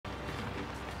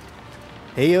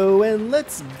Heyo, and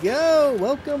let's go!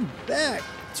 Welcome back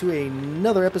to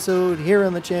another episode here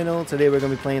on the channel. Today we're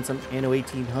going to be playing some Anno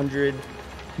 1800,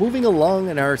 moving along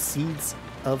in our Seeds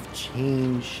of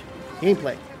Change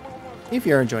gameplay. If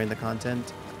you're enjoying the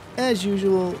content, as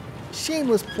usual,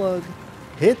 shameless plug,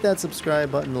 hit that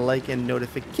subscribe button, like, and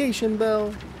notification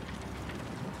bell.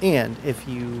 And if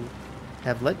you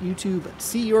have let YouTube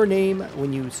see your name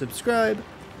when you subscribe,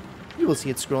 you will see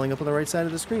it scrolling up on the right side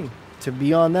of the screen. To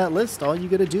be on that list, all you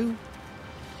gotta do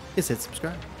is hit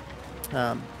subscribe.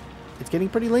 It's getting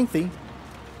pretty lengthy.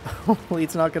 Hopefully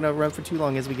it's not gonna run for too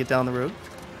long as we get down the road.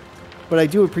 But I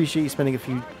do appreciate you spending a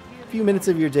few minutes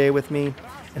of your day with me.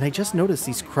 And I just noticed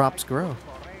these crops grow.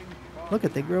 Look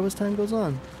at, they grow as time goes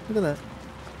on. Look at that.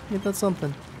 Ain't that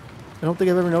something? I don't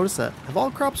think I've ever noticed that. Have all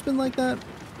crops been like that?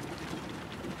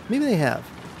 Maybe they have,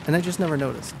 and I just never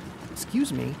noticed.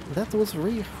 Excuse me, that was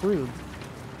really rude.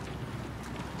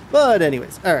 But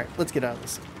anyways, alright, let's get out of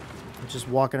this. I'm just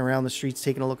walking around the streets,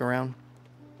 taking a look around.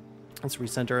 Let's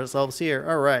recenter ourselves here.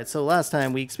 Alright, so last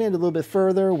time we expanded a little bit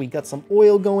further. We got some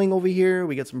oil going over here.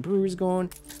 We got some breweries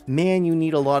going. Man, you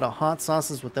need a lot of hot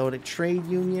sauces without a trade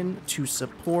union to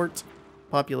support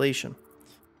population.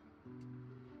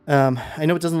 I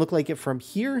know it doesn't look like it from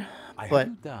here, but...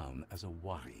 I down as a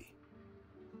worry.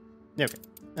 Okay.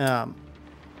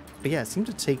 But yeah, it seemed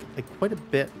to take quite a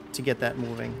bit to get that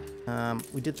moving.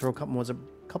 We did throw a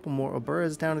couple more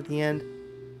oburas down at the end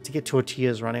to get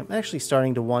tortillas running. I'm actually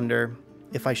starting to wonder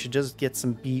if I should just get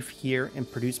some beef here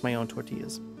and produce my own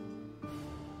tortillas.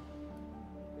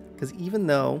 Because even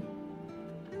though...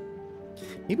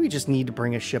 Maybe we just need to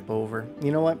bring a ship over.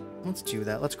 You know what? Let's do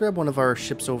that. Let's grab one of our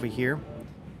ships over here.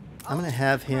 I'm going to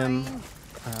have him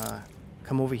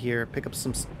come over here, pick up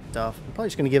some stuff. I'm probably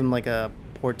just going to give him like a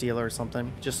port dealer or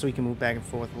something, just so we can move back and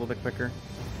forth a little bit quicker.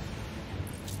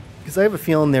 Because I have a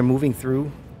feeling they're moving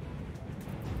through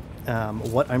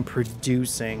what I'm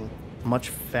producing much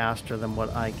faster than what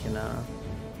I can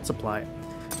supply.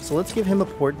 So let's give him a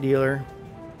port dealer,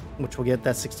 which will get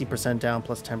that 60% down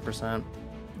plus 10%.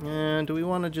 And do we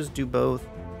want to just do both?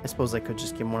 I suppose I could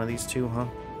just give him one of these two, huh?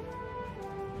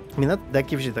 I mean, that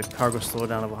gives you the cargo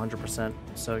slowdown of 100%.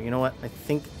 So you know what? I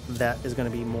think that is going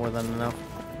to be more than enough.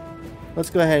 Let's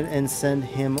go ahead and send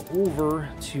him over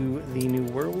to the New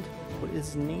World. What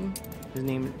is his name?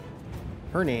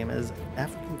 Her name is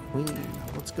African Queen.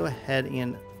 Let's go ahead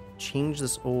and change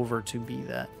this over to be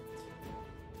that.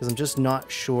 Because I'm just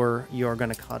not sure you're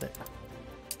going to cut it.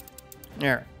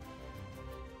 Alright.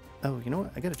 Oh, you know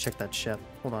what? I got to check that ship.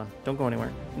 Hold on. Don't go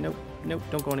anywhere. Nope. Nope.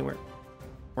 Don't go anywhere.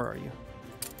 Where are you?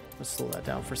 Let's slow that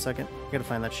down for a second. I got to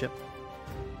find that ship.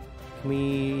 Can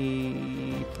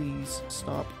we please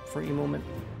stop for a moment?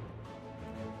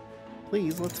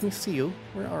 Please, let me see you.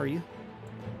 Where are you?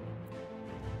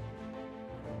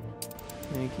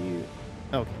 Thank you.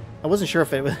 Okay. I wasn't sure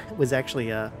if it was actually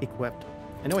equipped.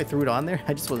 I know I threw it on there.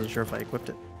 I just wasn't sure if I equipped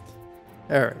it.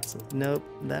 Alright, so nope.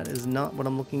 That is not what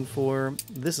I'm looking for.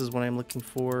 This is what I'm looking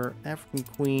for. African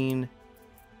Queen.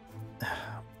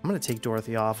 I'm going to take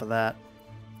Dorothy off of that.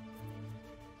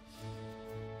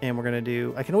 And we're going to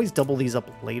do... I can always double these up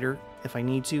later if I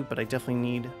need to, but I definitely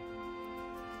need...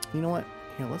 You know what?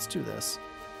 Here, let's do this.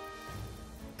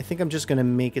 I think I'm just going to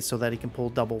make it so that he can pull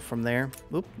double from there.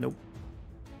 Oop, nope.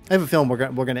 I have a feeling we're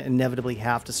going to inevitably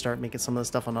have to start making some of the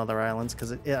stuff on other islands,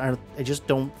 because I just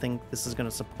don't think this is going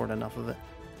to support enough of it.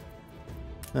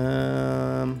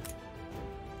 I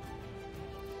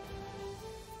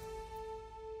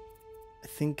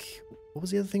think... What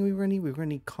was the other thing we were going to need? We were going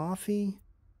to need coffee...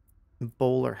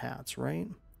 bowler hats, right?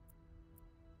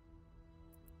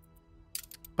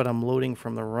 But I'm loading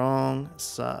from the wrong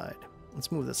side.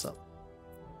 Let's move this up.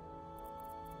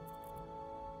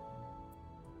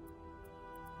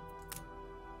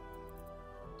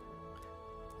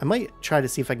 I might try to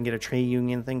see if I can get a trade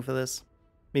union thing for this.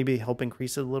 Maybe help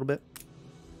increase it a little bit.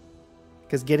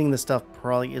 Because getting the stuff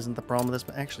probably isn't the problem with this.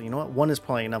 But actually, you know what? One is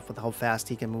probably enough with how fast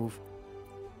he can move.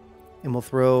 And we'll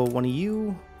throw one of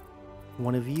you...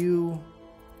 One of you,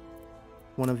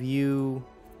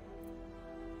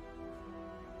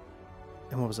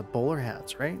 and what was it? Bowler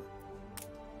hats, right?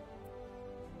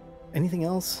 Anything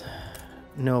else?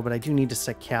 No, but I do need to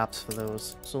set caps for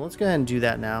those. So let's go ahead and do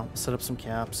that now. Set up some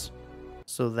caps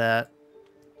so that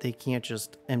they can't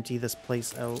just empty this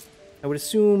place out. I would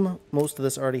assume most of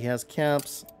this already has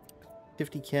caps.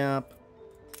 50 cap.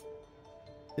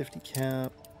 50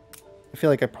 cap. I feel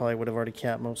like I probably would have already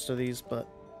capped most of these, but...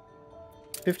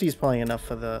 50 is probably enough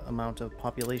for the amount of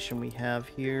population we have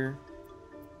here.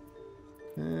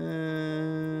 Wait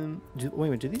a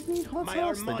minute, do these need hot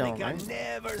sauce? They don't, right?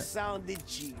 Never sounded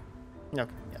cheap.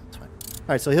 Okay, yeah, that's fine.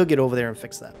 Alright, so he'll get over there and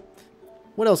fix that.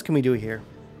 What else can we do here?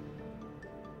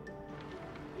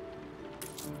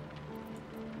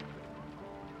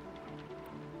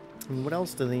 I mean, what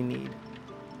else do they need?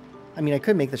 I mean, I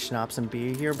could make the schnapps and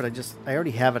beer here, but I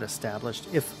already have it established.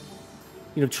 If,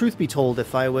 you know, truth be told,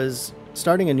 if I was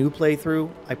starting a new playthrough,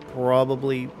 I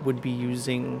probably would be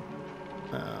using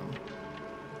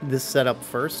this setup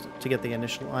first to get the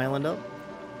initial island up.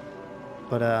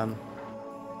 But,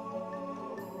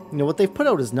 you know, what they've put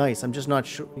out is nice. I'm just not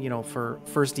sure, you know, for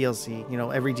first DLC, you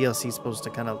know, every DLC is supposed to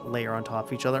kind of layer on top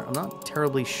of each other. I'm not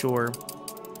terribly sure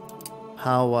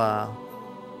how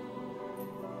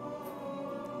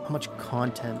much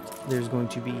content there's going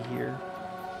to be here.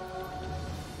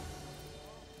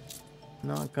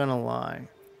 Not gonna lie.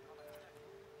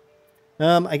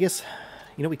 I guess,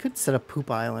 you know, we could set up Poop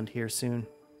Island here soon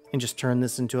and just turn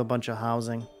this into a bunch of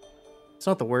housing. It's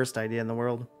not the worst idea in the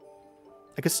world.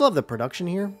 I could still have the production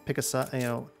here. Pick a side, you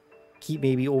know, keep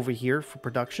maybe over here for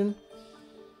production.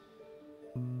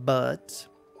 But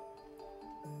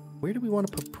where do we want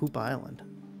to put Poop Island?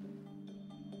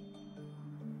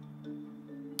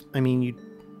 I mean,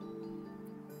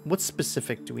 what's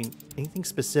specific? Anything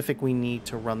specific we need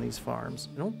to run these farms?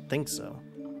 I don't think so.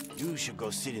 You should go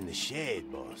sit in the shade,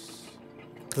 boss.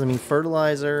 Because, I mean,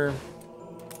 fertilizer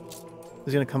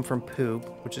is going to come from poop,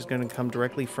 which is going to come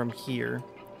directly from here.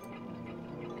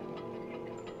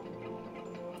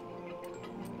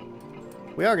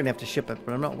 We are going to have to ship it,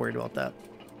 but I'm not worried about that.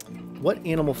 What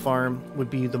animal farm would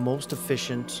be the most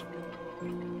efficient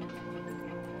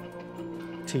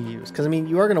to use? Because, I mean,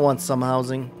 you are going to want some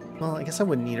housing. Well, I guess I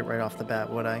wouldn't need it right off the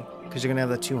bat, would I? Because you're going to have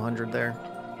the 200 there.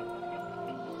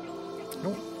 I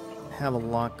don't have a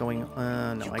lot going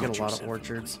on. No, I got a lot of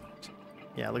orchards.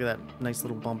 Yeah, look at that nice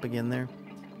little bump again there.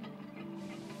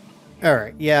 All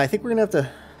right. Yeah, I think we're going to have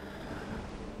to...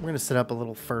 We're going to set up a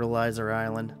little fertilizer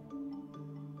island.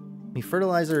 I mean,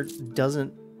 fertilizer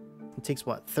doesn't... It takes,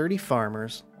 what, 30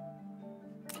 farmers.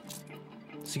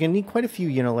 So you're going to need quite a few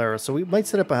Unileros. So we might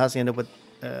set up a hacienda with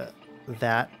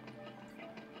that.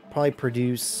 Probably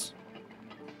produce...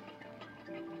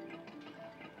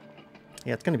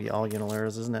 Yeah, it's going to be all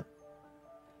Unileros, isn't it?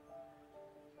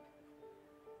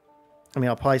 I mean,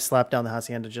 I'll probably slap down the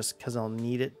hacienda just because I'll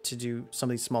need it to do some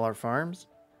of these smaller farms.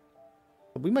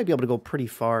 But we might be able to go pretty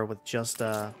far with just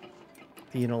the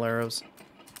Unileros.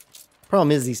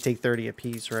 Problem is these take 30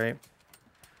 apiece, right?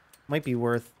 Might be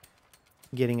worth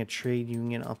getting a trade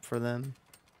union up for them.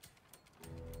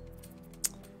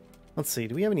 Let's see,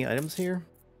 do we have any items here?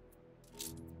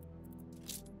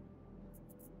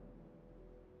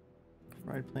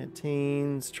 Fried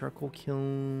plantains, charcoal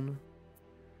kiln.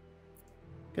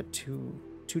 Got two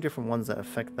different ones that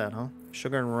affect that, huh?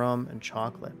 Sugar and rum and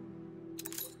chocolate.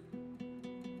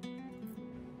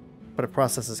 But it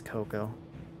processes cocoa.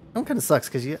 That kind of sucks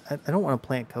because I don't want to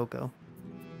plant cocoa.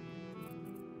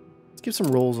 Let's give some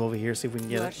rolls over here, see if we can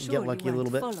get lucky a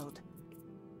little bit.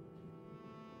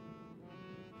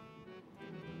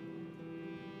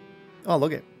 Oh,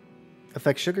 look it.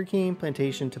 Affects sugarcane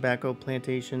plantation, tobacco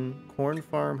plantation, corn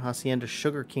farm, hacienda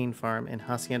sugarcane farm, and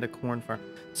hacienda corn farm.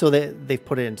 So they've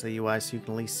put it into the UI so you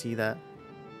can at least see that.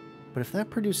 But if that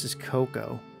produces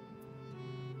cocoa,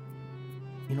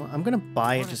 you know, I'm going to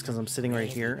buy it just because I'm sitting right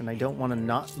here, and I don't want to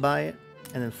not buy it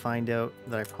and then find out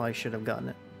that I probably should have gotten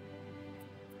it.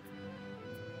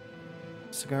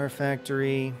 Cigar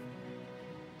factory.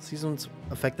 These ones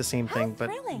affect the same thing, but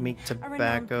make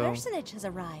tobacco. A personage has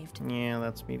arrived. Yeah,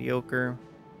 that's mediocre.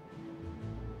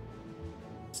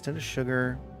 Instead of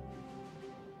sugar.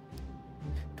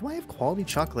 Do I have quality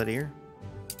chocolate here?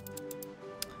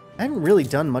 I haven't really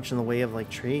done much in the way of like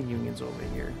trade unions over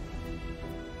here.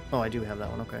 Oh, I do have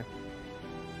that one, okay.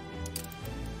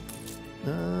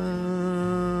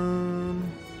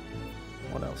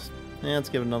 What else? Yeah, let's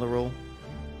give it another roll.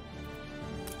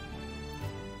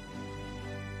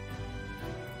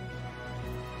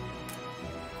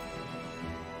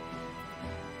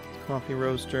 Coffee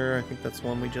roaster, I think that's the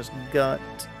one we just got.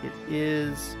 It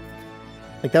is.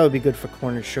 Like, that would be good for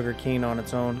corn and sugar cane on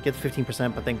its own. Get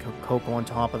 15%, but then cocoa on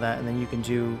top of that, and then you can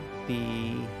do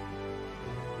the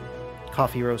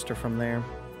coffee roaster from there.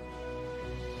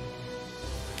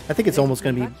 I think it's almost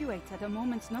going to be...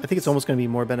 I think it's almost going to be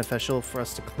more beneficial for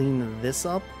us to clean this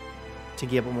up to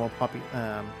get more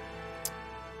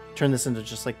turn this into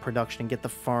just like production and get the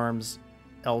farms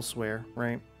elsewhere,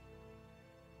 right?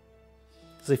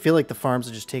 Because I feel like the farms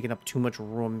are just taking up too much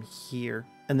room here.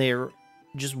 And they're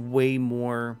just way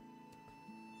more...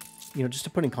 You know, just to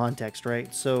put in context,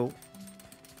 right? So,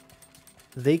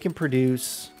 they can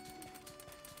produce...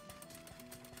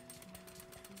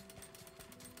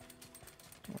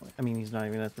 I mean, he's not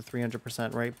even at the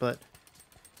 300%, right? But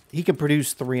he can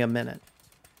produce 3 a minute.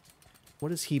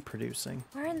 What is he producing?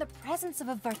 We're in the presence of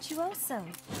a virtuoso.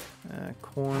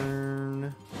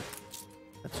 Corn.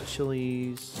 That's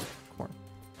chilies. Corn.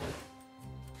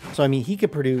 So, I mean, he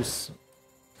could produce,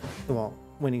 well,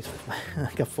 when he's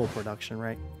like a full production,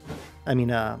 right? I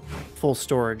mean, full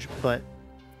storage. But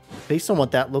based on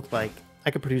what that looked like, I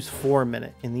could produce 4 a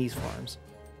minute in these farms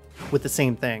with the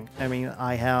same thing. I mean,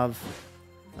 I have...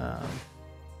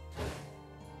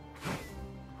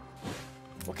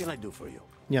 What can I do for you?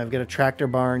 yeah, I've got a tractor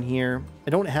barn here. I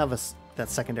don't have that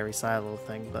secondary silo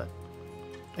thing, but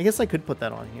I guess I could put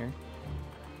that on here.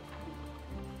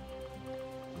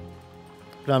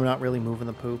 But I'm not really moving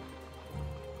the poop.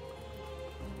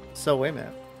 So, wait a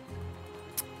minute.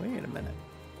 Wait a minute.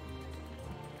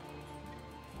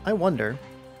 I wonder...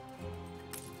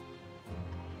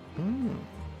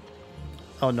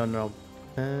 Oh, no.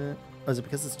 Is it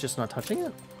because it's just not touching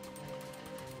it?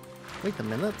 Wait a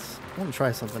minute. I want to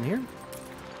try something here.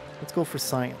 Let's go for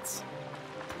science.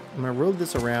 I'm going to roll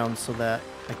this around so that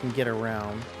I can get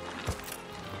around.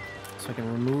 So I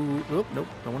can remove... Oh, nope.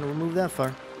 Don't want to remove that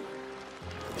far.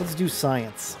 Let's do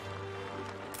science.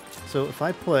 So if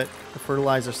I put the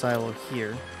fertilizer silo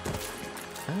here...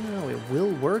 Oh, it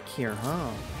will work here,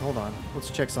 huh? Hold on. Let's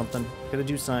check something. Gotta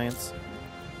do science.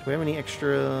 Do we have any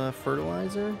extra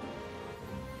fertilizer?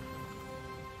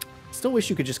 Still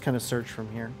wish you could just kind of search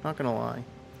from here. Not gonna lie.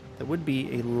 That would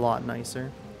be a lot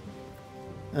nicer.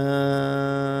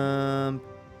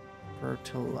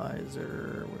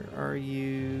 Fertilizer. Where are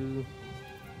you?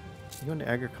 You going to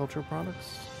agricultural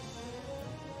products?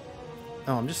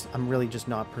 Oh, I'm really just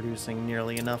not producing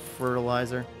nearly enough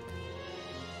fertilizer.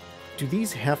 Do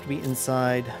these have to be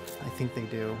inside? I think they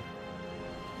do.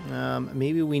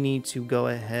 Maybe we need to go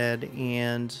ahead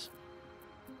and...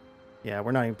 Yeah,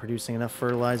 we're not even producing enough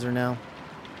fertilizer now.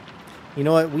 You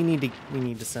know what? We need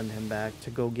to send him back to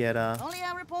go get Only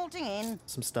I'm reporting in.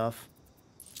 some stuff.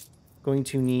 Going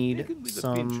to need Taken with a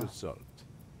some... pinch of salt.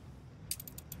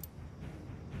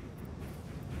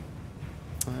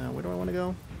 Where do I want to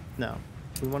go? No.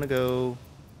 We want to go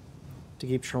to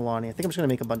Cape Trelawney. I think I'm just going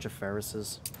to make a bunch of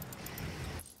Ferrises.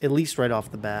 At least right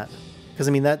off the bat. Because,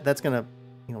 I mean, that's going to,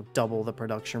 you know, double the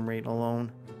production rate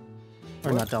alone.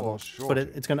 Or not double, but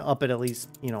it's going to up it at least,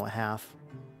 you know, a half.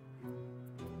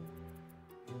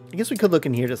 I guess we could look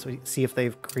in here to see if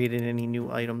they've created any new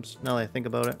items, now that I think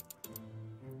about it.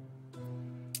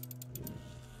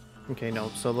 Okay, no,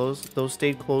 so those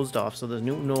stayed closed off, so there's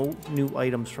no new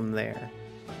items from there.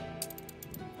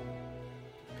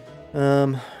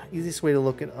 Easiest way to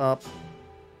look it up.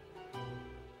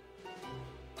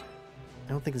 I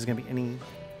don't think there's going to be any...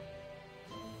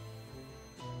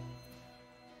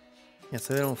 Yeah,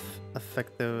 so they don't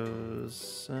affect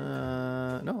those...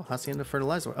 no, Hacienda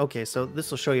Fertilizer. Okay, so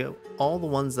this will show you all the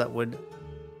ones that would...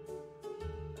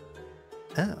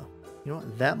 Oh, you know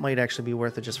what? That might actually be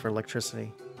worth it just for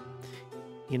electricity.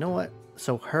 You know what?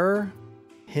 So her,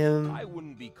 him... I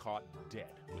wouldn't be caught dead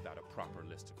without a proper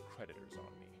list of creditors on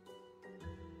me.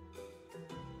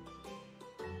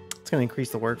 It's going to increase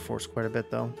the workforce quite a bit,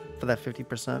 though, for that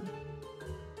 50%.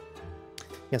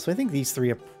 Yeah, so I think these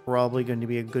three are probably going to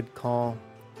be a good call.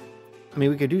 I mean,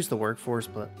 we could use the workforce,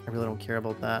 but I really don't care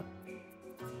about that.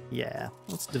 Yeah,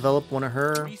 let's develop one of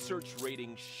her. Research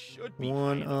rating should be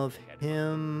One high of enough to head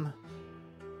him.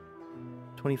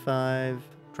 25.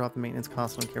 Drop the maintenance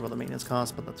cost. I don't care about the maintenance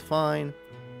cost, but that's fine.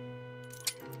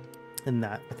 And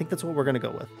that. I think that's what we're going to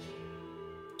go with.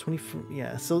 24.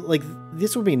 Yeah, so, like,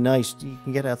 this would be nice. You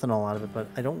can get ethanol out of it, but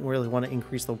I don't really want to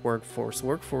increase the workforce. The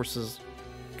workforce is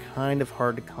kind of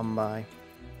hard to come by.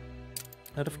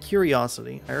 Out of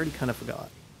curiosity, I already kind of forgot.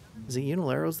 Is it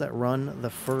Unileros that run the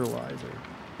fertilizer?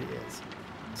 It is.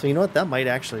 So you know what? That might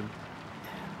actually...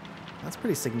 That's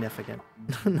pretty significant.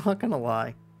 I'm not gonna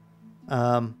lie.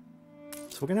 So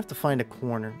we're gonna have to find a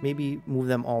corner. Maybe move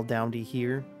them all down to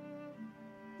here.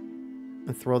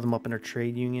 And throw them up in our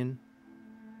trade union.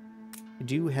 I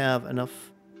do have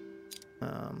enough...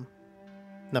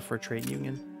 enough for a trade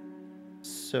union.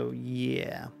 So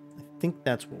yeah. I think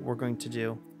that's what we're going to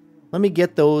do. Let me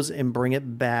get those and bring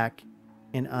it back,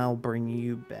 and I'll bring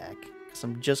you back. Because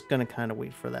I'm just going to kind of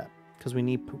wait for that, because we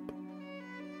need poop.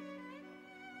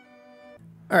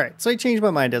 Alright, so I changed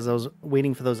my mind as I was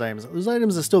waiting for those items. Those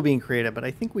items are still being created, but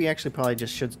I think we actually probably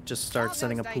just should start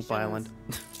setting a poop island.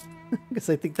 Because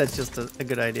I think that's just a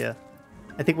good idea.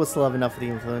 I think we'll still have enough of the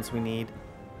influence we need.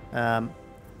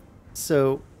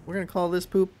 So, we're going to call this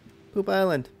Poop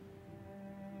Island.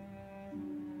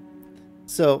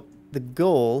 So, the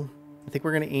goal I think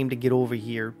we're going to aim to get over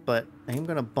here, but I am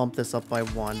going to bump this up by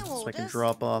 1 so I can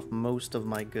drop off most of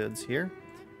my goods here.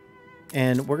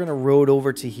 And we're going to road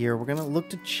over to here. We're going to look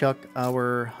to chuck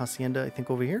our hacienda, I think,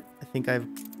 over here. I think I've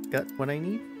got what I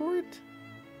need for it.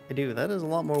 I do. That is a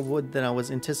lot more wood than I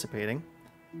was anticipating,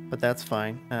 but that's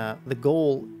fine. The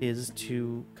goal is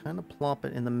to kind of plop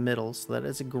it in the middle so that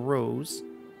as it grows,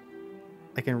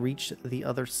 I can reach the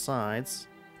other sides.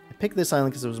 I picked this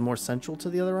island because it was more central to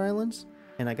the other islands,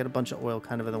 and I got a bunch of oil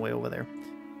kind of in the way over there.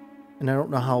 And I don't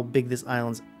know how big this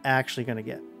island's actually going to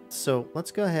get. So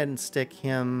let's go ahead and stick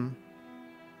him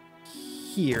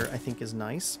here, I think is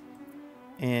nice.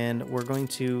 And we're going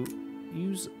to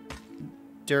use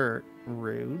dirt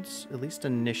roads, at least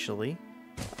initially,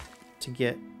 to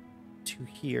get to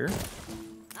here.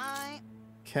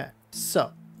 Okay,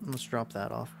 so let's drop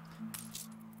that off.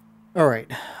 All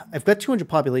right, I've got 200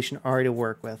 population already to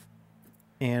work with,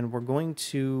 and we're going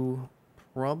to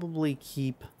probably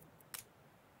keep,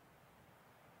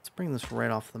 let's bring this right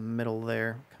off the middle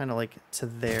there, kind of like to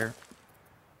there.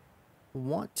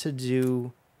 Want to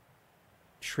do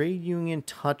trade union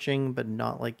touching, but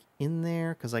not like in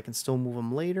there, because I can still move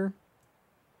them later.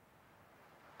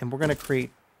 And we're going to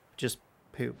create just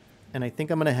poop. And I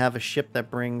think I'm going to have a ship that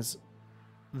brings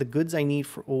the goods I need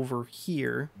for over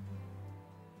here.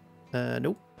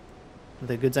 Nope.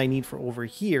 The goods I need for over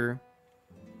here.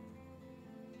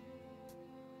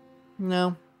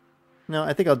 No. No,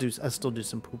 I think I'll still do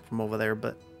some poop from over there,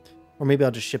 but, or maybe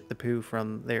I'll just ship the poo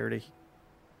from there to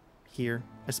here,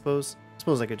 I suppose. I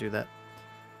suppose I could do that.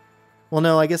 Well,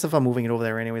 no, I guess if I'm moving it over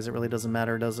there anyways, it really doesn't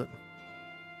matter, does it?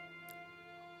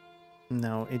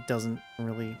 No, it doesn't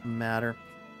really matter.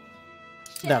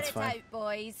 That's fine. Out,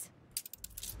 boys.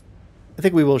 I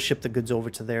think we will ship the goods over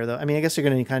to there, though. I mean, I guess you're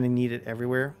going to kind of need it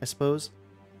everywhere, I suppose.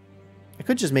 I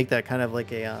could just make that kind of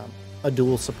like a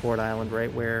dual support island,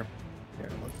 right? Where, here,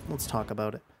 let's talk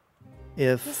about it.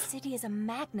 If This city is a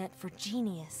magnet for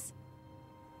genius.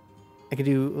 I could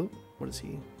do, oh, what is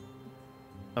he?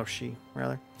 Oh, she,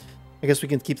 rather. I guess we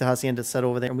can keep the hacienda set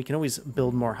over there, and we can always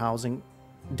build more housing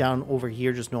down over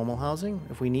here, just normal housing,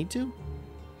 if we need to.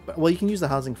 But, well, you can use the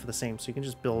housing for the same, so you can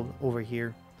just build over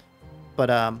here. But,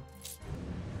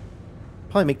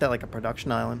 probably make that like a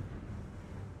production island.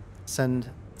 Send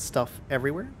stuff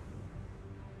everywhere.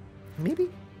 Maybe?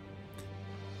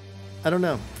 I don't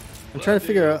know. I'm trying to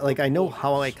figure out, like, I know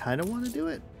how I kind of want to do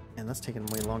it. And that's taking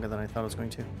way longer than I thought it was going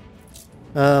to.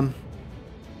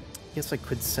 Guess I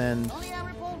could send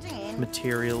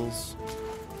materials.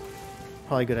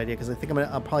 Probably a good idea, because I think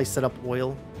I'll probably set up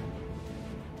oil.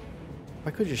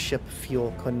 I could just ship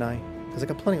fuel, couldn't I? Because I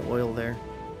got plenty of oil there.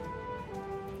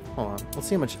 Hold on. Let's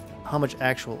see how much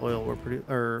actual oil we're producing,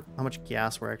 or how much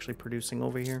gas we're actually producing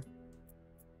over here.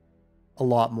 A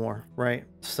lot more, right?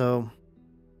 So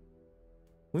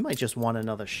we might just want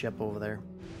another ship over there.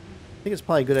 I think it's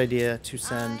probably a good idea to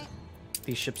send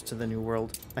these ships to the New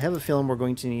World. I have a feeling we're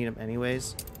going to need them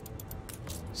anyways.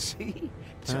 See?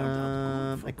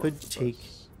 I could take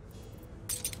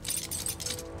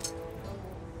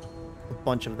a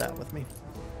bunch of that with me.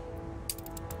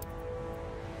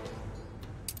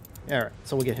 Alright,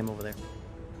 so we'll get him over there.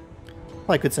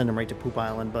 Probably could send him right to Poop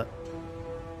Island, but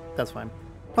that's fine.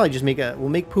 Probably just we'll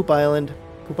make Poop Island.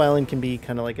 Poop Island can be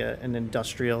kind of like an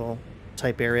industrial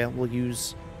type area. We'll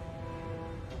use,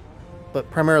 but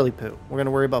primarily poo. We're going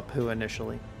to worry about poo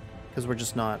initially, because we're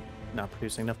just not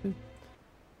producing enough poo.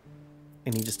 I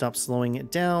need to stop slowing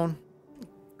it down,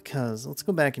 because let's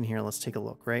go back in here and let's take a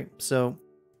look, right? So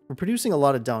we're producing a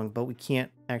lot of dung, but we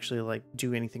can't actually like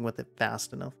do anything with it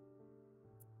fast enough.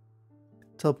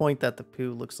 To the point that the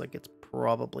poo looks like it's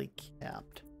probably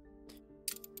capped.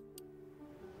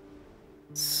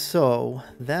 So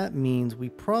that means we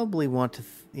probably want to,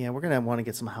 yeah, we're gonna want to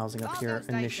get some housing up here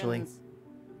initially.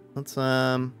 Let's see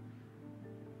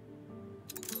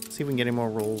if we can get any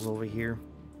more rolls over here.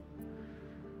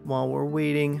 While we're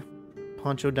waiting,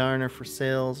 Poncho Darner for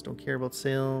sales. Don't care about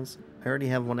sales. I already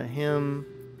have one of him.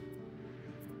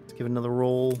 Let's give it another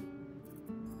roll.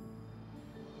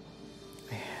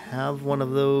 I have one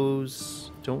of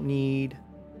those. Don't need.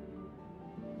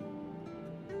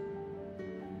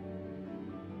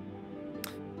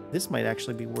 This might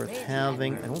actually be worth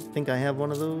having. I don't think I have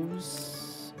one of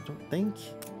those. I don't think.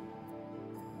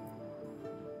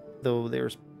 Though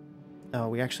there's... Oh,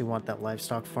 we actually want that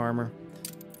livestock farmer.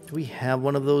 Do we have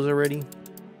one of those already?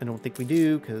 I don't think we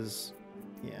do, because...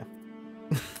 Yeah.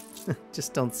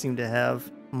 Just don't seem to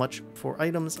have much for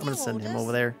items. I'm going to send him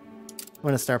over there. I'm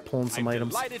going to start pulling some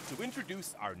items. Delighted to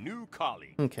introduce our new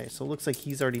colleague. Okay, so it looks like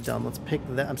he's already done. Let's pick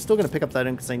that. I'm still going to pick up that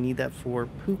in because I need that for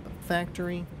Poop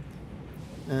Factory.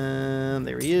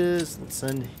 There he is. Let's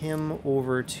send him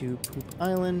over to Poop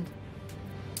Island.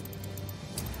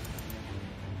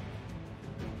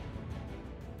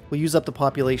 We'll use up the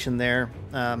population there.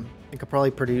 I could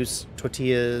probably produce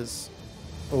tortillas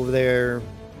over there.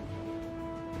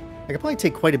 I could probably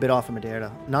take quite a bit off of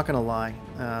Madeira. Not gonna lie.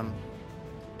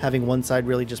 Having one side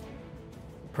really just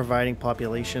providing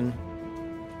population.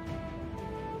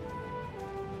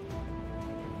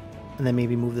 And then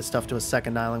maybe move the stuff to a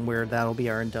second island where that'll be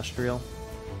our industrial.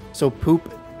 So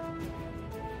poop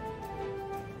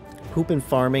and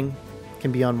farming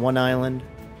can be on one island.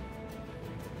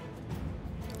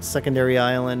 Secondary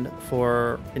island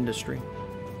for industry.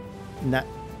 And that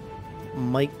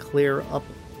might clear up.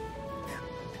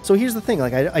 So here's the thing,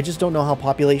 like I just don't know how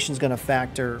population is going to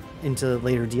factor into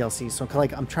later DLC. So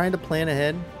like I'm trying to plan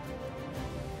ahead.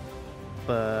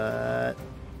 But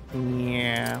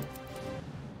yeah.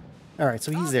 All right,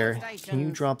 so he's there. Can you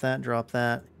drop that? Drop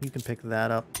that. You can pick that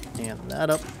up and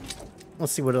that up.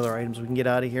 Let's see what other items we can get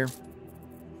out of here.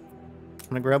 I'm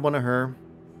gonna grab one of her.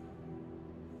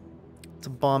 It's a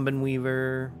bombin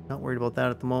weaver. Not worried about that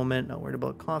at the moment. Not worried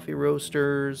about coffee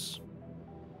roasters.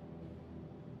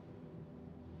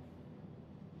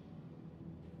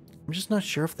 I'm just not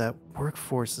sure if that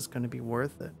workforce is going to be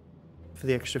worth it for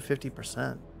the extra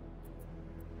 50%.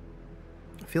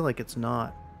 I feel like it's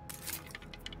not.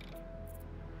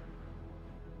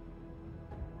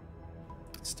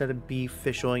 Instead of beef,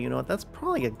 fish oil, you know what? That's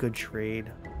probably a good trade.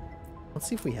 Let's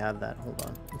see if we have that. Hold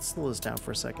on. Let's slow this down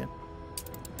for a second.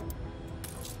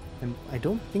 And I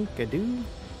don't think I do.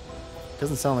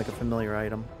 Doesn't sound like a familiar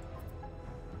item.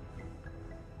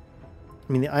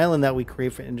 I mean, the island that we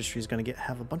create for industry is going to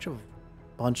have a bunch of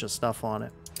stuff on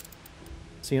it.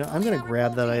 So, you know, I'm going to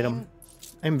grab that item.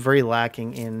 I'm very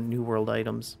lacking in New World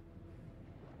items.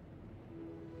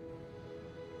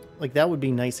 Like, that would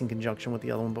be nice in conjunction with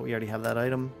the other one, but we already have that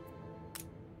item.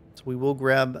 So we will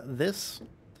grab this.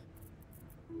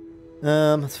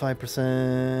 That's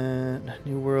 5%.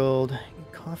 New World.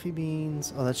 Coffee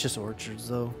beans. Oh, that's just orchards,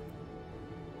 though.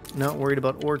 Not worried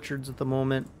about orchards at the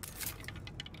moment.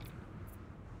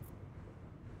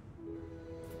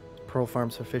 Pearl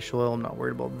farms for fish oil. I'm not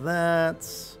worried about that.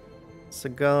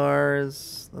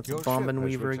 Cigars. That's a bombin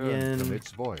weaver again. From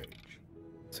its voyage.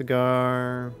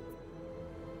 Cigar.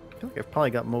 I feel like I've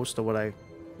probably got most of what I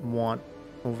want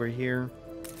over here.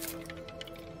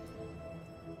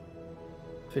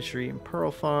 Fishery and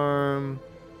pearl farm.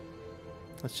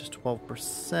 That's just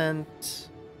 12%.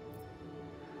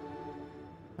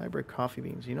 Hybrid coffee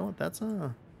beans. You know what? That's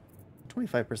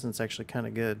 25% is actually kind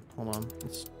of good. Hold on.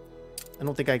 I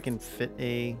don't think I can fit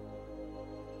a...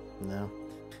 No.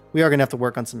 We are going to have to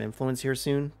work on some influence here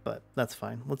soon, but that's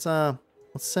fine. Let's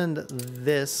send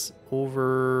this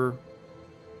over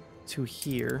to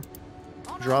here.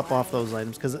 Drop off those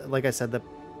items because, like I said,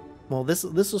 well, this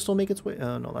will still make its way.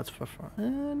 Oh no, that's for far.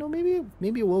 No, maybe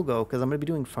it will go because I'm going to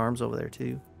be doing farms over there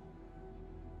too.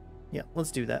 Yeah,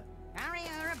 let's do that.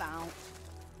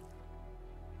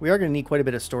 We are going to need quite a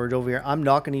bit of storage over here. I'm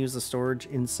not going to use the storage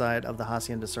inside of the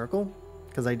Hacienda Circle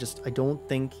because I don't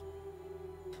think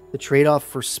the trade-off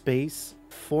for space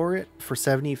for it for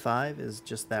 75 is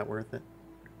just that worth it.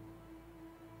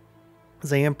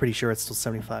 Because I am pretty sure it's still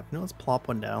 75. You know, let's plop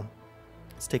one down.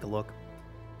 Let's take a look.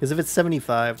 Because if it's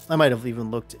 75, I might have even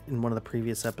looked in one of the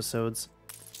previous episodes.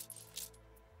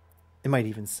 It might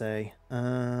even say,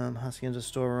 Hacienda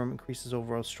storeroom increases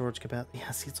overall storage capacity. Yeah,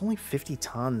 see, it's only 50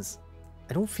 tons.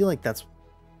 I don't feel like that's...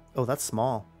 Oh, that's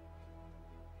small.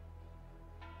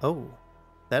 Oh,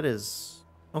 that is...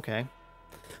 Okay.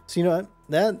 So, you know what?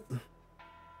 That...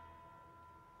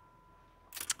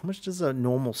 How much does a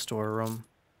normal storeroom...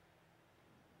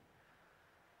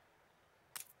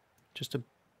 Just a...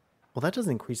 Well, that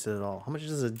doesn't increase it at all. How much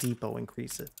does a depot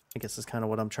increase it? I guess is kind of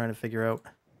what I'm trying to figure out.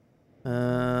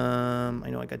 I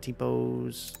know I got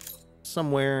depots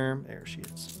somewhere. There she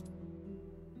is.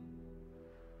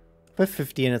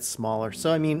 550 and it's smaller.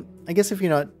 So, I mean, I guess if you're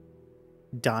not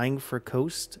dying for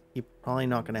coast, you're probably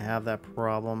not going to have that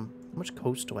problem. How much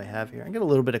coast do I have here? I got a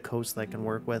little bit of coast that I can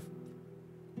work with.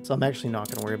 So I'm actually not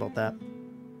going to worry about that.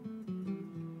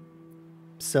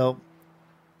 So...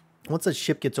 Once that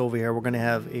ship gets over here, we're going to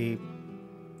have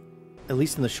at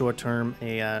least in the short term,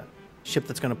 a ship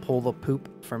that's going to pull the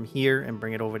poop from here and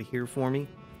bring it over to here for me.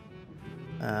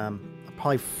 These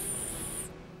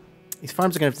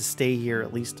farms are going to have to stay here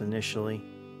at least initially.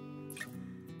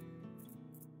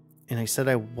 And I said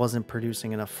I wasn't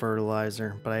producing enough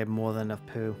fertilizer, but I have more than enough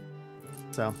poo.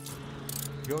 So.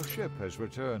 Your ship has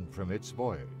returned from its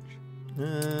voyage.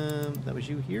 That was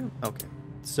you here? Okay.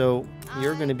 So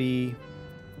you're going to be...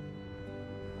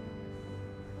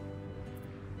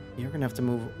 you're going to have to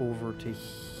move over to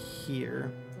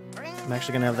here. I'm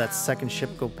actually going to have that second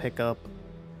ship go pick up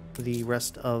the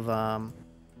rest of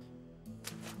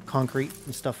concrete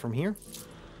and stuff from here.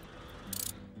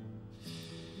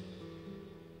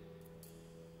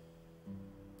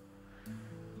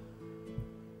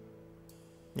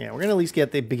 Yeah, we're going to at least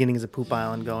get the beginnings of Poop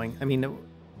Island going. I mean,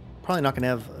 probably not going to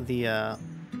have the...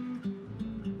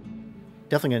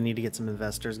 definitely going to need to get some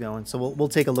investors going. So we'll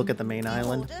take a look at the main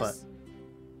island, but...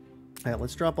 Alright,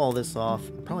 let's drop all this off.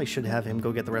 I probably should have him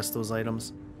go get the rest of those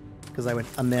items, because I would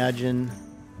imagine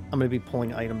I'm going to be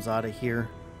pulling items out of here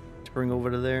to bring over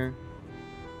to there.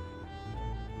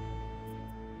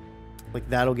 Like,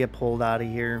 that'll get pulled out of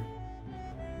here.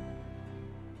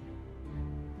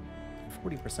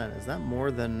 40%. Is that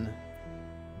more than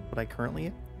what I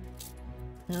currently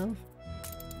have?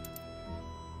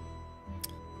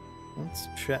 Let's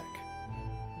check.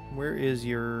 Where is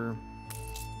your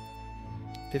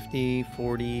 50,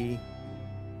 40,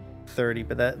 30?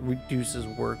 But that reduces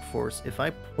workforce. If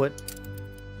I put...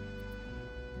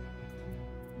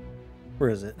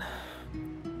 Where is it?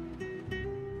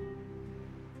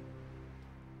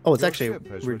 Oh, it's actually a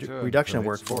reduction of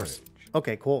workforce.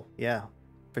 Okay, cool. Yeah,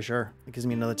 for sure. It gives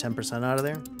me another 10% out of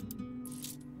there.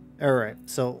 All right,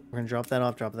 so we're going to drop that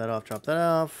off, drop that off, drop that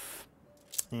off.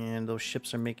 And those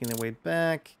ships are making their way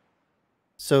back.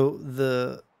 So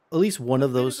at least one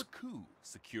of those...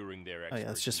 Securing their oh yeah,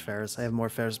 it's just Ferris. I have more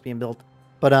Ferris being built.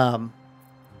 But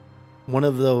one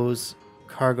of those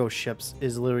cargo ships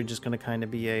is literally just going to kind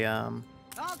of be a...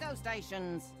 Cargo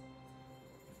stations.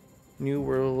 New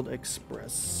World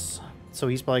Express. So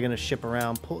he's probably going to ship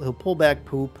around. He'll pull back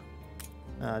Poop.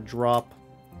 Drop.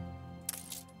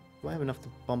 Do I have enough to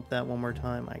bump that one more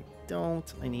time? I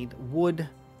don't. I need wood.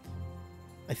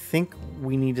 I think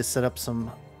we need to set up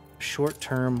some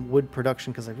short-term wood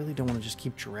production because I really don't want to just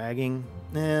keep dragging.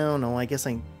 No, I guess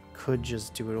I could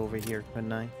just do it over here,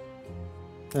 couldn't I?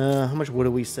 How much wood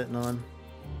are we sitting on?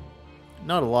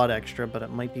 Not a lot extra, but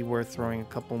it might be worth throwing a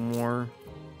couple more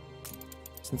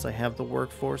since I have the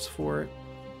workforce for it.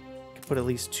 Could put at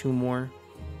least 2 more.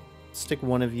 Stick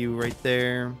one of you right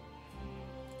there.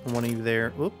 And one of you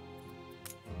there. Oop.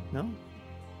 No.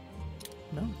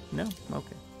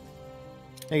 Okay.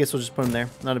 I guess we'll just put them there.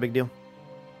 Not a big deal.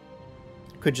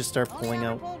 Could just start pulling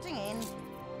out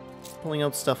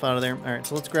stuff out of there. All right,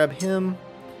 so let's grab him.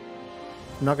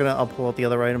 I'm not gonna. I'll pull out the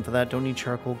other item for that. Don't need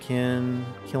charcoal kiln.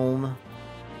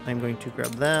 I'm going to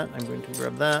grab that. I'm going to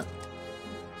grab that.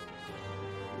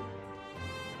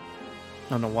 I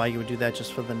don't know why you would do that,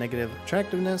 just for the negative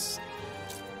attractiveness.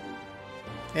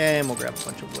 And we'll grab a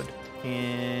bunch of wood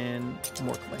and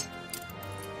more clay.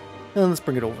 And let's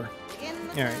bring it over.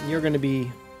 All right, you're going to be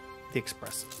the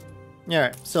Express. All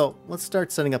right, so let's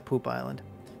start setting up Poop Island.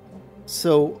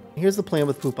 So here's the plan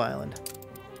with Poop Island.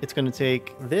 It's going to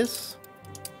take this.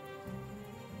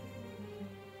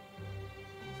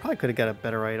 Probably could have got a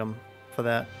better item for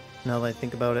that, now that I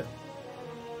think about it.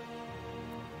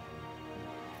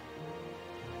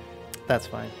 That's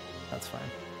fine. That's fine.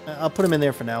 I'll put him in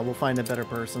there for now. We'll find a better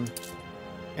person.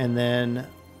 And then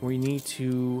we need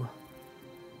to...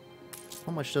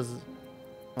 How much does...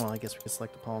 Well, I guess we could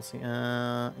select a policy.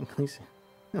 Increase...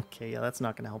 Okay, yeah, that's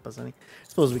not going to help us any.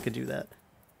 Suppose we could do that.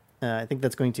 I think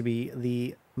that's going to be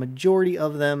the majority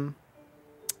of them.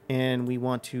 And we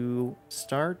want to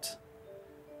start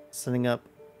setting up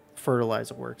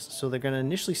fertilizer works. So they're going to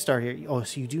initially start here. Oh,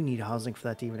 so you do need housing for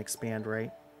that to even expand,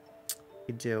 right?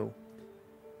 You do.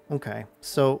 Okay,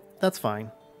 so that's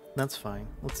fine. That's fine.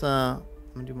 Let's I'm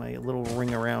gonna do my little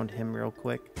ring around him real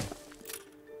quick.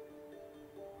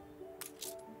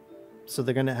 So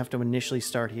they're gonna have to initially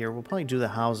start here. We'll probably do the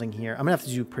housing here. I'm gonna have to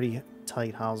do pretty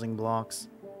tight housing blocks.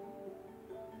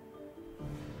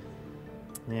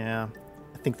 Yeah,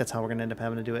 I think that's how we're gonna end up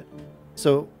having to do it.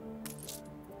 So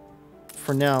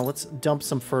for now, let's dump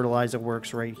some fertilizer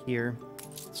works right here.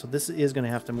 So this is gonna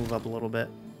have to move up a little bit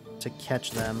to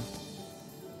catch them.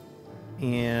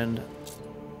 And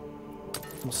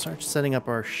we'll start setting up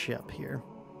our ship here.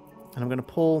 And I'm going to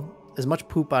pull as much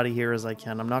poop out of here as I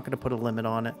can. I'm not going to put a limit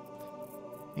on it.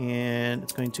 And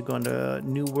it's going to go into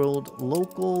New World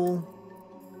Local.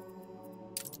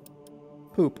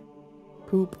 Poop.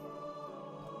 Poop.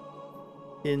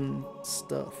 In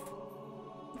stuff.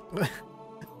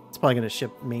 It's probably going to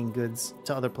ship main goods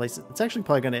to other places. It's actually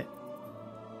probably going to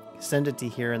send it to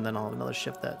here, and then I'll have another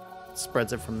ship that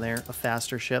spreads it from there. A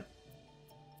faster ship.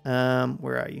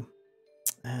 Where are you?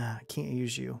 I can't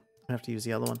use you. I have to use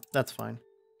the other one. That's fine.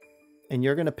 And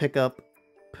you're going to pick up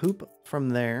poop from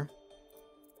there.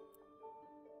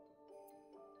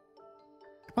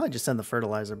 I'll probably just send the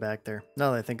fertilizer back there,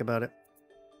 now that I think about it.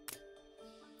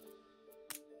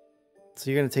 So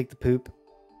you're going to take the poop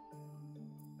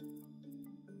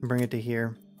and bring it to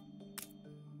here.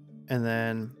 And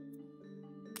then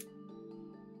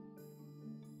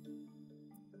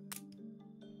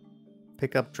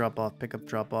pick up, drop off,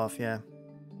 yeah.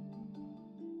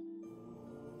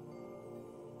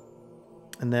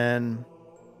 And then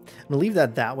I'm going to leave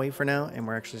that way for now, and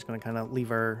we're actually just going to kind of leave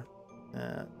our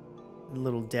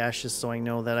little dashes so I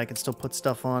know that I can still put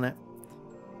stuff on it.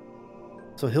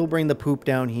 So he'll bring the poop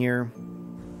down here.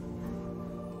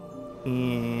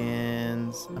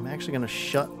 And I'm actually going to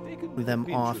shut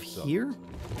them off here.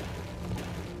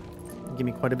 Give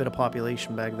me quite a bit of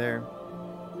population back there.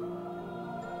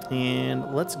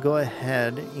 And let's go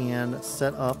ahead and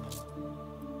set up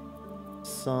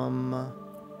some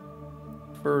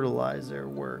fertilizer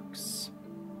works.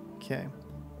 Okay.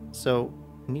 So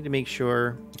I need to make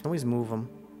sure I can always move them.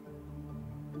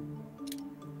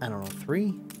 I don't know, 3?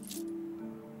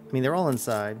 I mean, they're all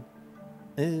inside.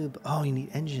 Oh, you need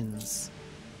engines.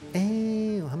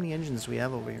 Oh, how many engines do we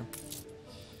have over here?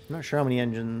 I'm not sure how many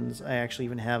engines I actually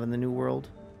even have in the new world.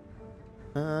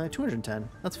 210.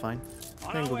 That's fine.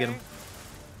 I can go get them.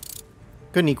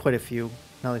 Could need quite a few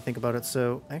now that I think about it.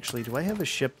 So, actually, do I have a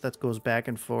ship that goes back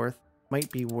and forth?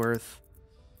 Might be worth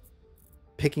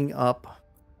picking up.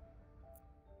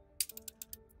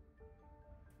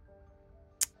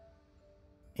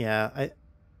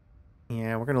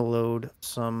 Yeah, we're gonna load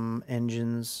some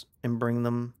engines and bring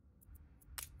them.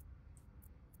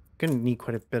 Gonna need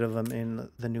quite a bit of them in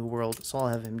the new world, so I'll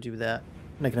have him do that.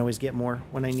 And I can always get more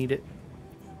when I need it.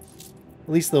 At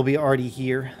least they'll be already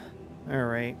here.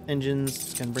 Alright,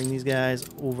 engines. Gonna bring these guys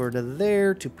over to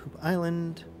there, to Poop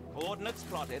Island. Coordinates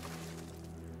plotted.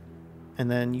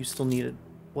 And then you still need it.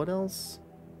 What else?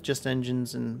 Just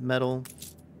engines and metal.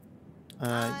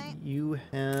 You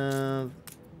have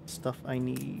stuff I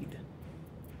need.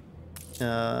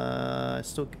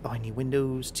 Still. Oh, I need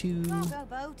windows too. Cargo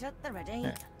boat at the ready.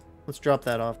 Right, let's drop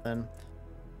that off then.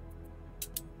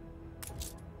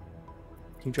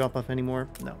 Can you drop off any more?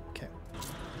 No. Okay,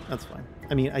 that's fine.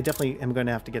 I mean, I definitely am going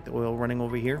to have to get the oil running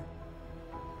over here.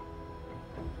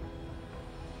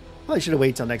 Probably should have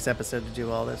waited till next episode to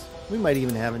do all this. We might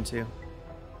even have to.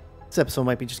 This episode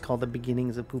might be just called The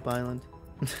Beginnings of Poop Island.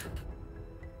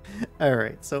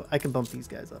 Alright, so I can bump these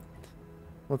guys up.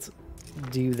 Let's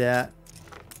do that.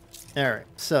 Alright,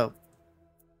 so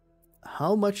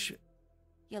how much...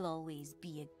 You'll always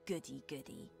be a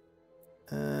goody-goody.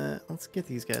 Let's get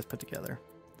these guys put together.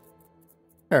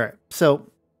 Alright, so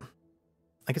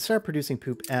I can start producing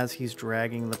poop as he's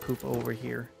dragging the poop over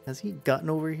here. Has he gotten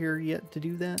over here yet to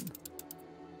do that?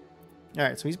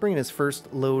 Alright, so he's bringing his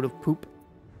first load of poop.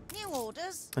 New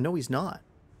orders. No, he's not.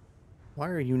 Why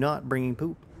are you not bringing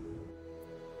poop?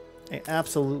 I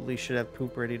absolutely should have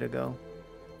poop ready to go.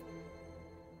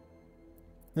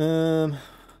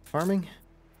 Farming?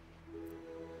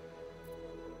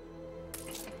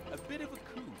 A bit of a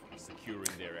coup securing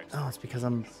their Oh, it's because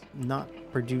I'm not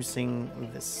producing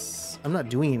this. I'm not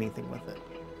doing anything with it.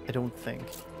 I don't think.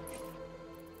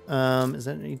 Is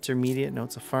that an intermediate? No,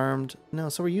 it's a farmed. No,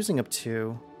 so we're using up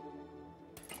 2.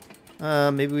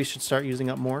 Maybe we should start using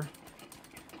up more.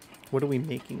 What are we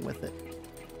making with it?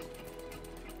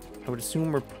 I would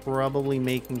assume we're probably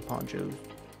making ponchos.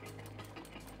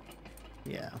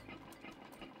 Yeah.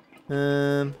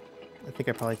 I think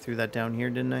I probably threw that down here,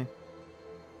 didn't I?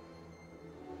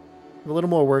 A little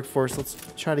more workforce. Let's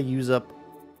try to use up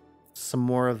some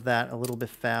more of that a little bit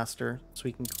faster so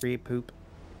we can create poop.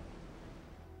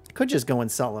 I could just go and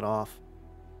sell it off.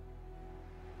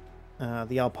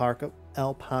 The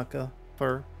alpaca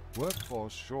fur.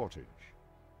 Workforce shortage.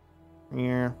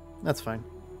 Yeah, that's fine.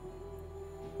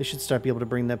 They should start be able to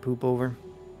bring that poop over.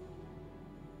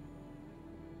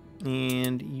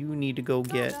 And you need to go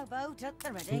get Cargo boat at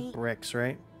the ready. bricks,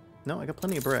 right? No, I got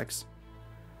plenty of bricks.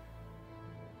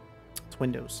 It's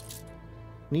windows.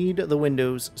 Need the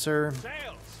windows, sir.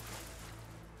 Sails!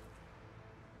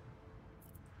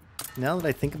 Now that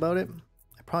I think about it,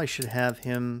 I probably should have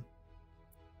him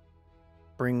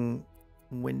bring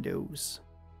windows.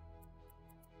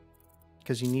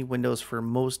 Because you need windows for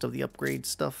most of the upgrade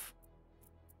stuff.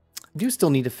 I do still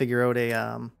need to figure out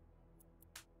a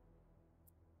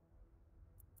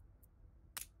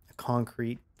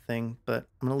concrete thing, but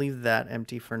I'm going to leave that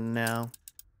empty for now.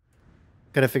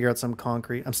 Got to figure out some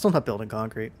concrete. I'm still not building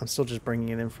concrete. I'm still just bringing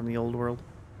it in from the old world.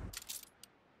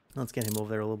 Let's get him over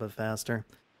there a little bit faster.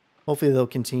 Hopefully they'll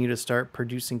continue to start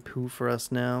producing poo for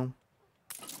us now.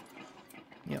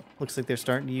 Yep, looks like they're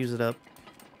starting to use it up.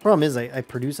 Problem is I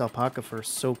produce alpaca fur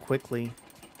so quickly.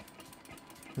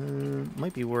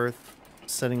 Might be worth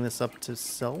setting this up to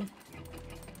sell.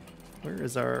 Where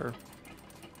is our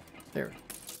There.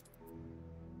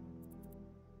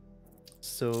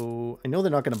 So I know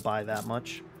they're not going to buy that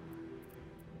much.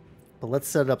 But let's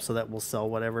set it up so that we'll sell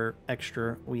whatever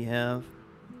extra we have.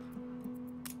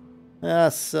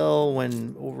 Sell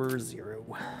when over 0.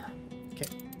 Okay,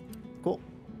 cool.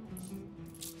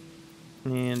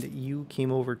 And you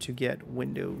came over to get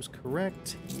windows,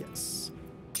 correct? Yes.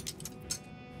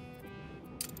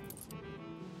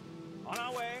 On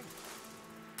our way.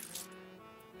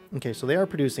 Okay, so they are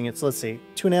producing it. So let's see,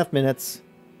 2.5 minutes.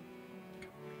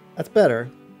 That's better.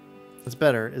 That's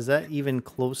better. Is that even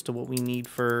close to what we need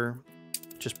for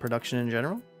just production in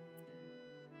general?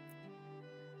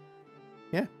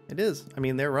 Yeah, it is. I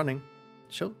mean, they're running.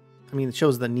 It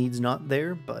shows the need's not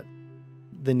there, but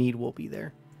the need will be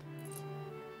there.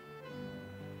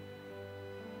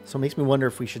 So it makes me wonder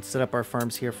if we should set up our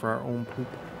farms here for our own poop.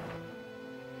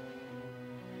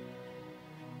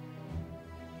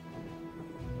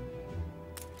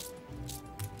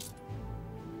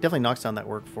 Definitely knocks down that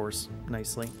workforce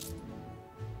nicely.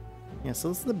 Yeah, so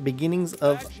this is the beginnings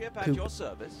of Flagship at poop. your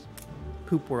service.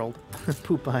 Poop world.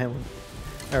 Poop island.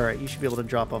 Alright, you should be able to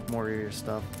drop off more of your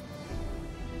stuff.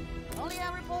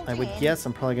 Ollia report I would in. guess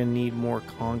I'm probably going to need more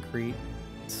concrete.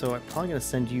 So I'm probably going to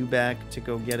send you back to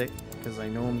go get it, because I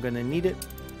know I'm going to need it.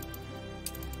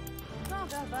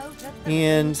 Cargo boat at the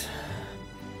And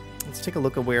let's take a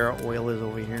look at where our oil is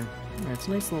over here. Yeah, it's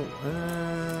a nice little...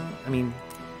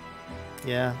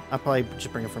 yeah, I'll probably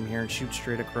just bring it from here and shoot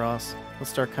straight across. Let's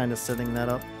start kind of setting that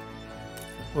up.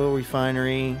 Oil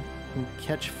refinery. Can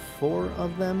catch 4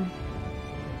 of them.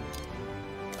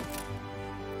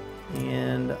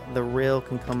 And the rail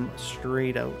can come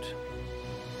straight out.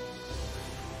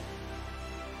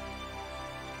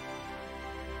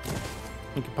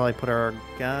 We could probably put our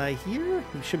guy here.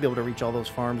 We should be able to reach all those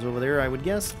farms over there, I would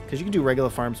guess. Because you can do regular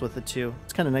farms with it too.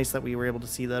 It's kind of nice that we were able to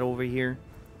see that over here.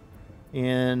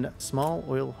 And small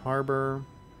oil harbor.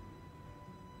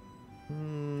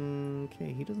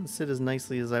 Okay, he doesn't sit as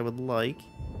nicely as I would like.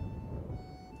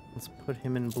 Let's put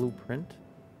him in blueprint.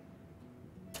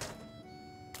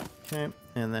 Okay,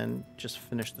 and then just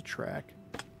finish the track.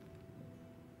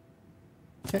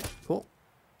 Okay, cool.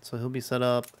 So he'll be set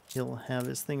up. He'll have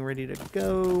his thing ready to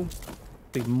go.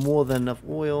 Be more than enough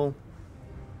oil.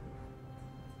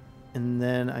 And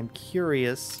then I'm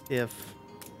curious if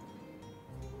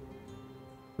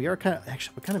we are we're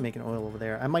kind of making oil over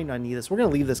there. I might not need this. We're going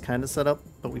to leave this kind of set up,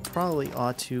 but we probably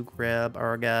ought to grab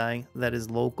our guy that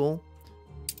is local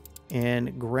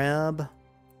and grab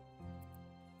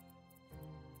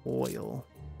oil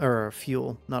or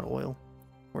fuel, not oil.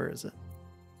 Where is it?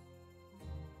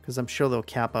 Because I'm sure they'll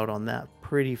cap out on that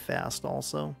pretty fast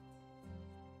also.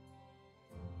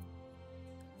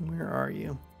 Where are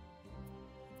you?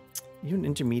 Are you an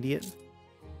intermediate?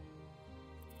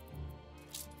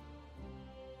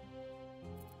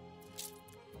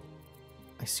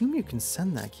 I assume you can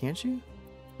send that, can't you?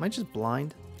 Am I just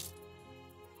blind?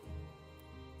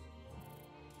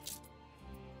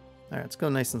 Alright, let's go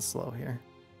nice and slow here.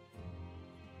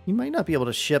 You might not be able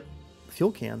to ship the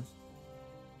fuel can.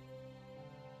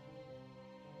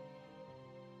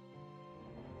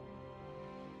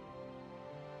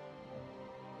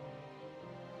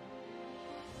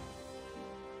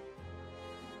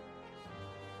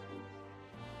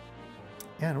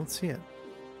 Yeah, I don't see it.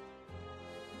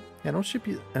 Yeah,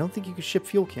 I don't think you can ship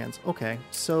fuel cans. Okay,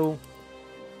 so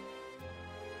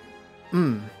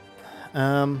I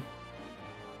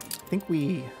think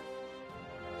we,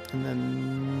 and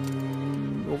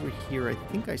then over here I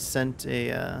think I sent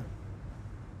a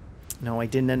no, I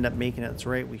didn't end up making it. That's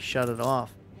right, we shut it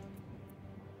off.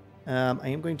 I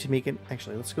am going to make it,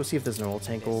 actually let's go see if there's an oil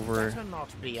tank over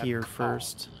here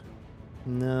first.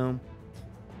 No.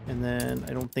 And then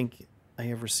I don't think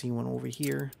I ever see one over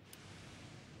here.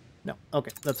 No. Okay,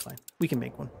 that's fine. We can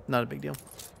make one. Not a big deal.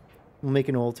 We'll make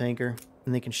an oil tanker,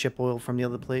 and they can ship oil from the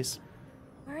other place.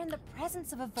 We're in the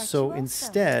presence of a virtuoso. So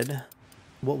instead,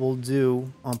 what we'll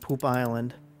do on Poop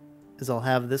Island is I'll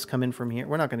have this come in from here.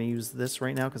 We're not going to use this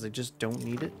right now because I just don't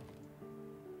need it.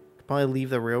 Could probably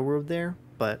leave the railroad there,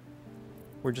 but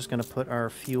we're just going to put our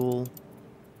fuel.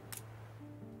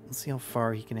 Let's see how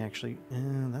far he can actually.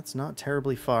 That's not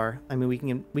terribly far. I mean, we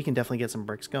can definitely get some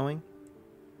bricks going.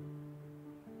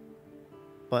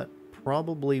 But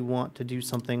probably want to do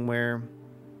something where,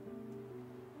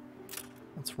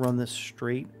 let's run this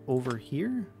straight over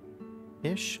here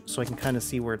ish so I can kind of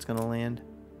see where it's going to land,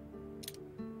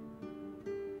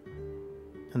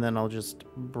 and then I'll just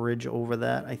bridge over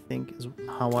that, I think is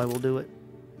how I will do it.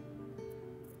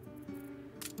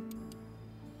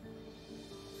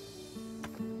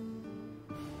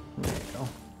 There you go.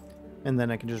 And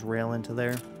then I can just rail into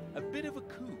there. A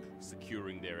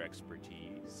their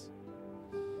expertise.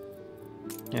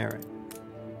 All right.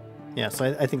 Yeah,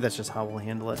 so I think that's just how we'll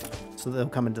handle it. So they'll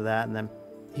come into that, and then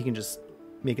he can just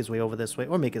make his way over this way,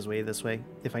 or make his way this way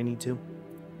if I need to.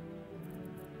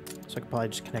 So I could probably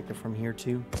just connect it from here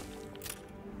too.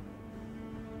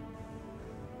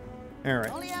 All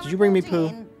right. Did you bring me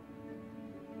poo?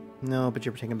 No, but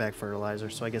you're taking back fertilizer,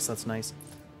 so I guess that's nice.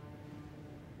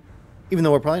 Even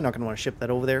though we're probably not going to want to ship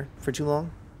that over there for too long.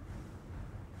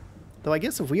 Though I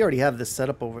guess if we already have this set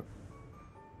up over...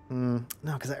 no,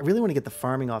 because I really want to get the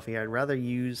farming off here. I'd rather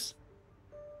use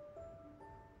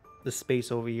the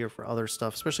space over here for other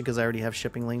stuff, especially because I already have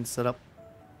shipping lanes set up.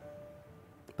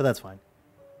 But that's fine.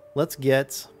 Let's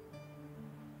get...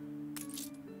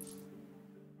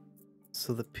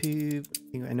 So the poo...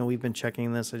 I know we've been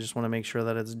checking this. I just want to make sure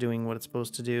that it's doing what it's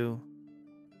supposed to do.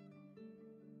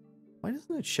 Why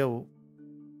doesn't it show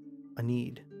a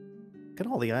need? Got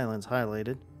all the islands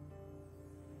highlighted.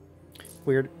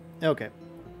 Weird. Okay.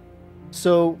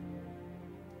 So,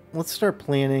 let's start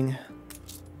planning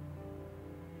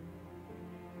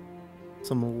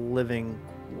some living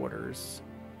quarters.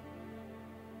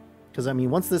 Because, I mean,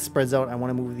 once this spreads out, I want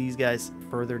to move these guys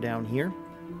further down here.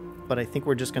 But I think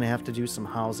we're just going to have to do some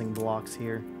housing blocks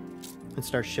here and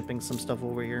start shipping some stuff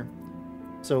over here.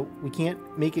 So, we can't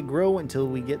make it grow until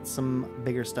we get some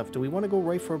bigger stuff. Do we want to go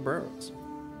right for burrows?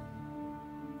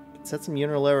 Set some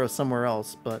unilateral somewhere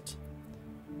else, but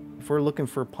if we're looking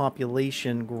for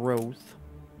population growth,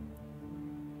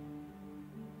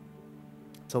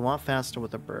 it's a lot faster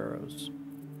with the burrows.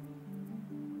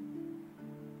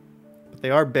 But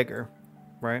they are bigger,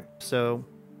 right? So,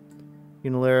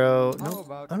 Unilero, no,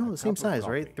 I don't know, the same size,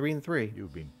 right? 3 and 3.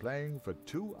 You've been playing for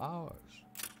 2 hours.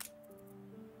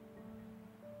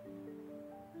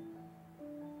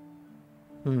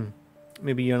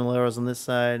 Maybe Unileros on this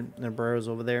side and burrows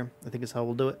over there. I think is how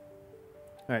we'll do it.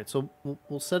 All right, so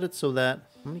we'll set it so that...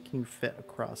 How many can you fit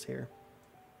across here?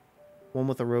 One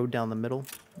with a road down the middle.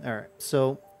 All right,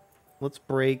 so let's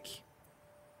break...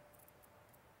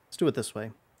 Let's do it this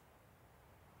way.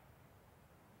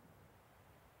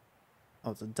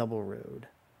 Oh, it's a double road.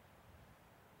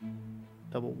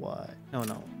 Double wide. Oh,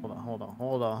 no.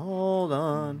 Hold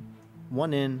on.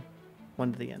 One in,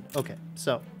 one to the end. Okay,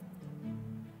 so...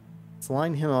 Let's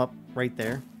line him up right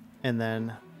there. And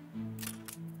then...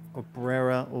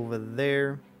 Obrera over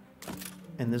there.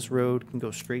 And this road can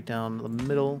go straight down the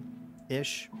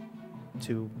middle-ish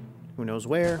to who knows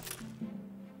where.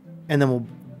 And then we'll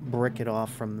brick it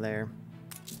off from there.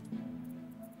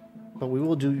 But we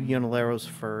will do Unileros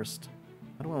first.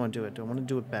 How do I want to do it? Do I want to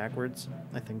do it backwards?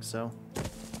 I think so.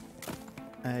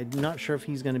 I'm not sure if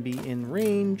he's going to be in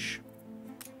range.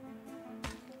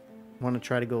 I want to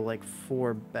try to go like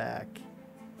 4 back.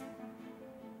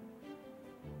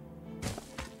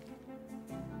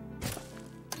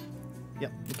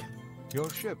 Yep, okay. Your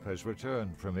ship has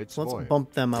returned from its So let's voyage.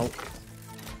 bump them out.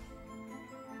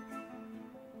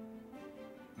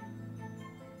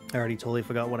 I already totally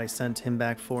forgot what I sent him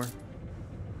back for.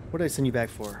 What did I send you back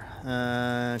for?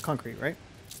 Concrete, right?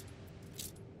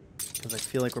 Because I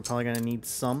feel like we're probably going to need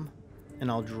some. And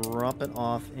I'll drop it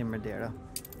off in Madeira.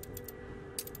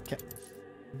 Okay.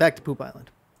 Back to Poop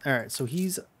Island. Alright, so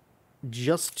he's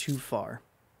just too far.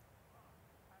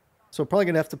 So we're probably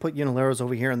going to have to put Unileros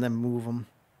over here and then move them.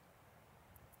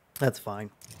 That's fine.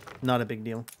 Not a big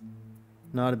deal.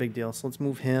 Not a big deal. So let's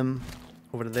move him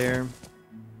over to there.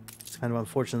 It's kind of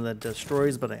unfortunate that it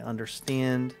destroys, but I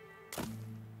understand.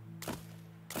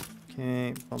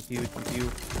 Okay, bump you, bump you.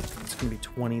 It's going to be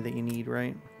 20 that you need,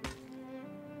 right?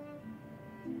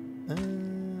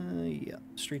 Yeah.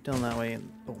 Straight down that way and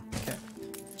boom. Okay.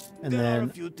 And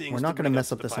then we're not going to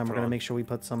mess up this time. We're going to make sure we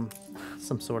put some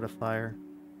sort of fire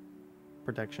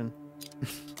protection.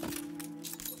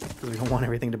 Because we don't want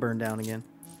everything to burn down again.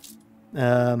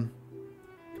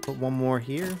 Put one more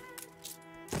here.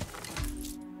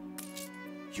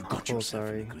 You got Oh, yourself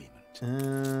sorry. an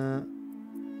agreement.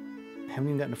 Haven't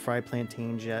even gotten to fried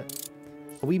plantains yet.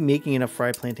 Are we making enough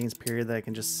fried plantains, period, that I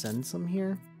can just send some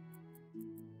here?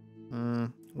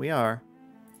 We are.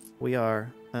 We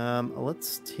are.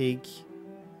 Let's take...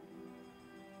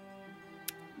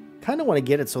 Kind of want to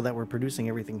get it so that we're producing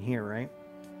everything here, right?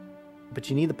 But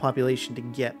you need the population to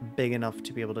get big enough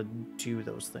to be able to do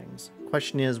those things.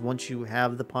 Question is, once you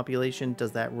have the population,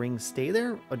 does that ring stay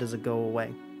there or does it go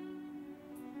away?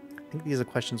 I think these are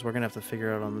questions we're going to have to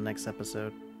figure out on the next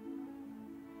episode.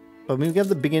 But we have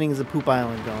the beginnings of Poop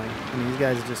Island going. I mean, these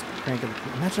guys are just cranking the...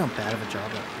 Imagine how bad of a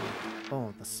job that would be.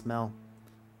 Oh, the smell.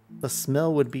 The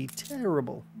smell would be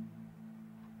terrible.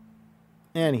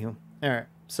 Anywho. Alright.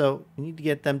 So, we need to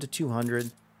get them to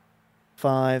 200.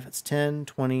 5, it's 10,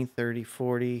 20, 30,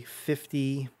 40,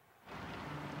 50.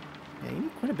 Yeah, you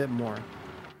need quite a bit more.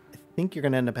 I think you're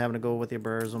going to end up having to go with your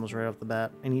burrs almost right off the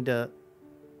bat. I think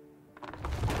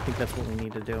that's what we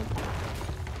need to do.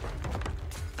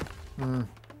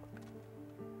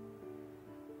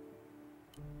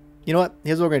 You know what?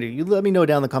 Here's what we're going to do. You let me know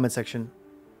down in the comment section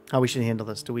how we should handle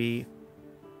this. Do we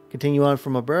continue on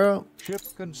from a burrow? Ship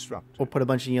constructed. Or put a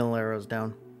bunch of yellow arrows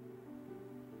down?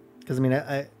 Because, I mean,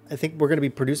 I think we're going to be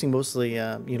producing mostly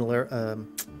Aurora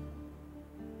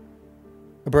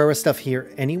stuff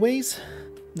here anyways.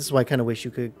 This is why I kind of wish you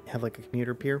could have like a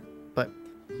commuter pier. But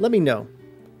let me know.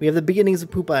 We have the beginnings of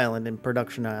Poop Island and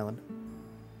Production Island.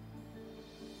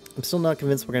 I'm still not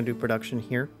convinced we're going to do production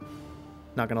here.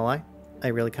 Not going to lie. I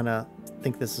really kind of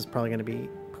think this is probably going to be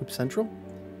Poop Central.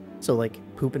 So like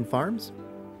Poop and Farms.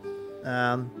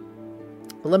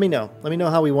 But let me know. Let me know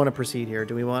how we want to proceed here.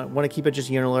 Do we want to keep it just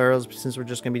arrows since we're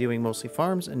just going to be doing mostly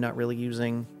farms and not really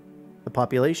using the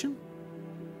population?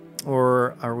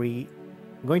 Or are we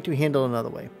going to handle it another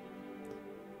way?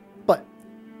 But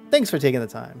thanks for taking the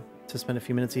time to spend a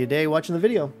few minutes of your day watching the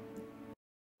video.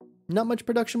 Not much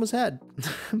production was had,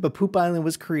 but Poop Island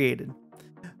was created.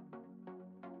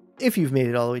 If you've made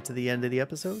it all the way to the end of the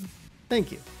episode,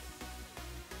 thank you.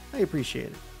 I appreciate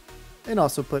it. And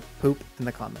also put poop in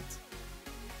the comments.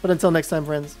 But until next time,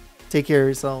 friends, take care of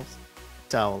yourselves.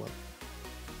 Towel up.